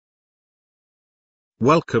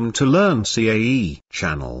Welcome to learncaenow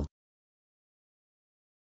channel.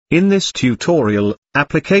 In this tutorial,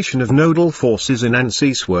 application of nodal forces in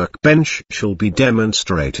Ansys Workbench shall be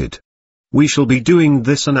demonstrated. We shall be doing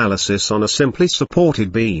this analysis on a simply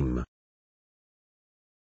supported beam.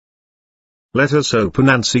 Let us open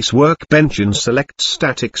Ansys Workbench and select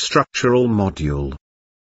Static Structural Module.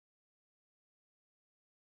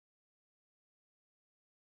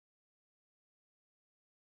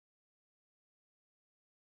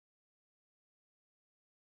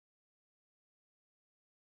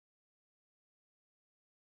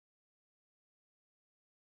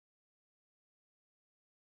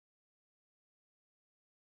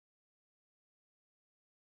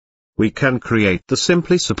 We can create the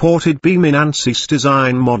simply supported beam in Ansys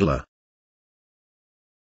Design Modeler.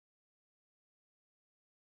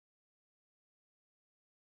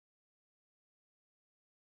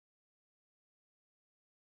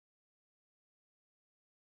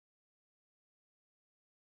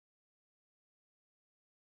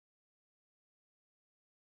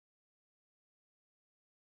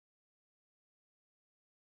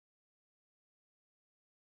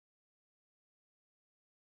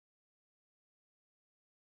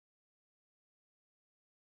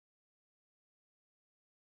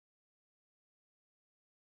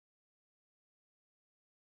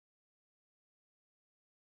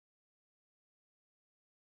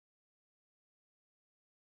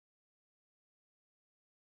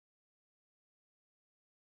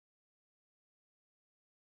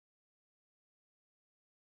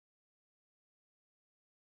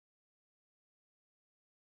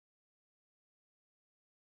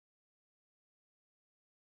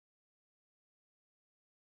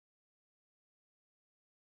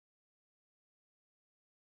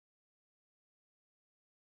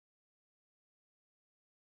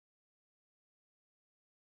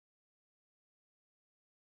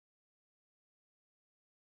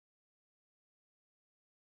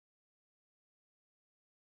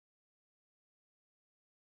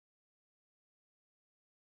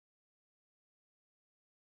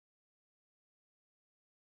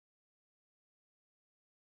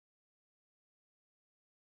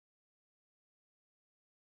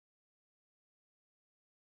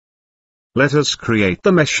 Let us create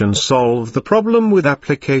the mesh and solve the problem with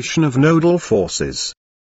application of nodal forces.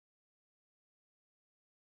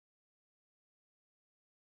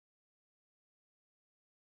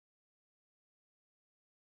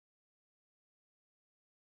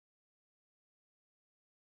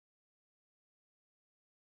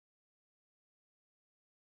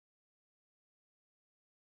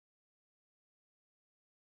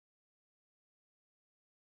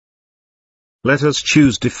 Let us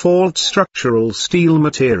choose default structural steel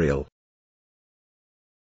material.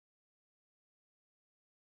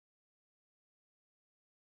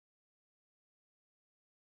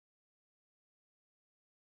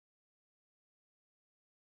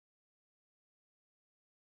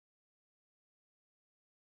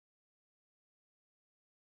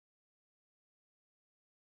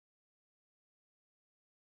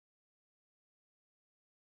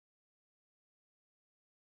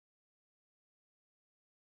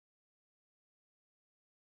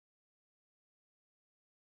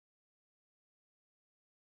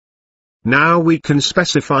 Now we can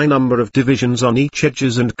specify number of divisions on each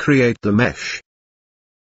edges and create the mesh.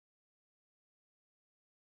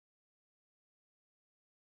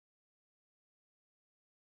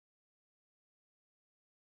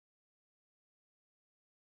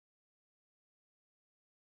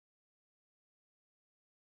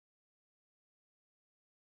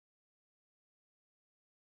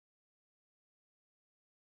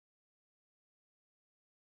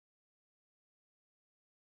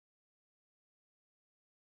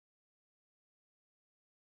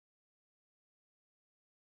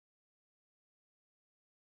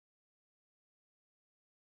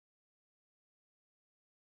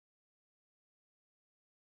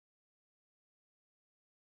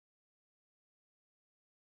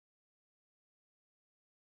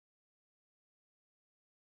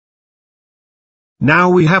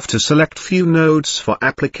 Now we have to select few nodes for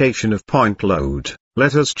application of point load.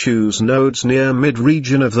 Let us choose nodes near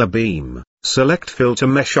mid-region of the beam, select Filter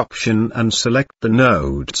Mesh option and select the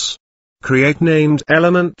nodes. Create named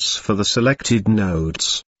elements for the selected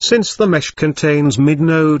nodes. Since the mesh contains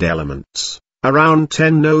mid-node elements, around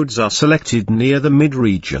 10 nodes are selected near the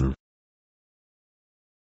mid-region.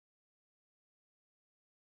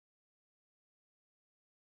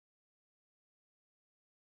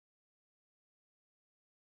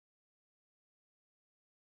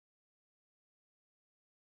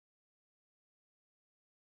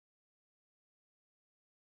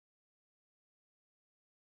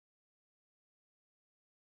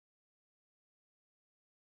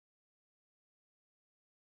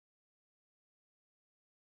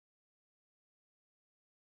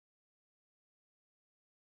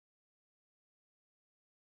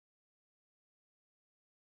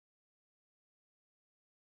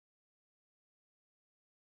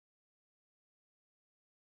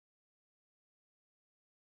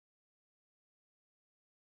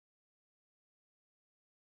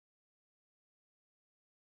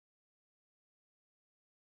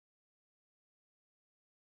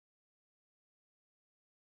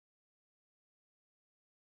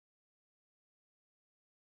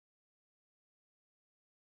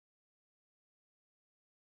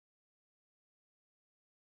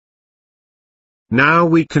 Now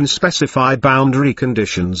we can specify boundary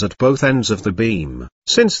conditions at both ends of the beam.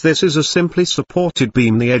 Since this is a simply supported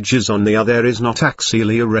beam, the edges on the other is not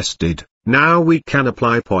axially arrested. Now we can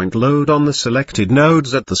apply point load on the selected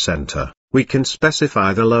nodes at the center. We can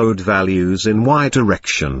specify the load values in Y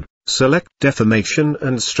direction, select deformation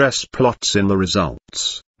and stress plots in the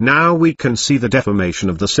results. Now we can see the deformation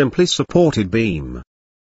of the simply supported beam.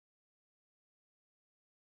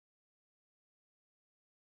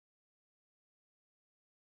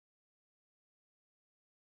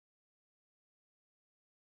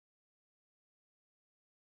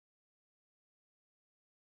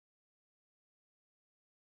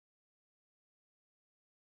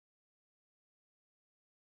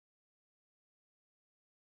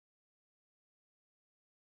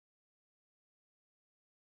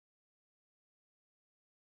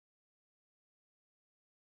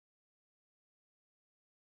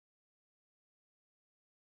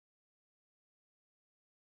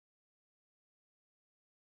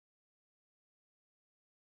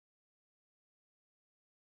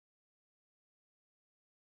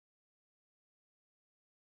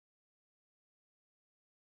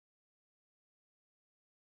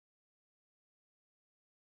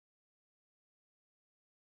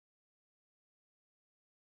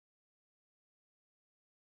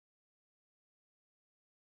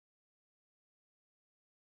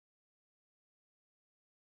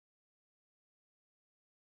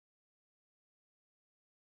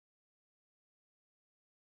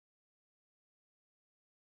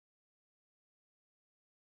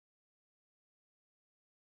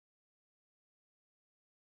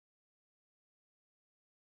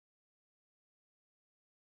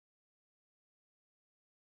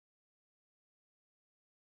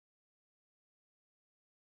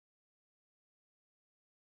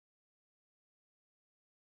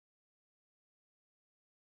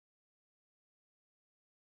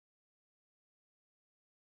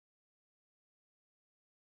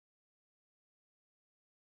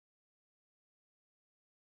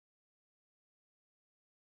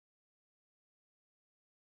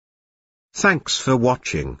 Thanks for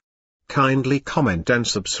watching. Kindly comment and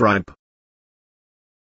subscribe.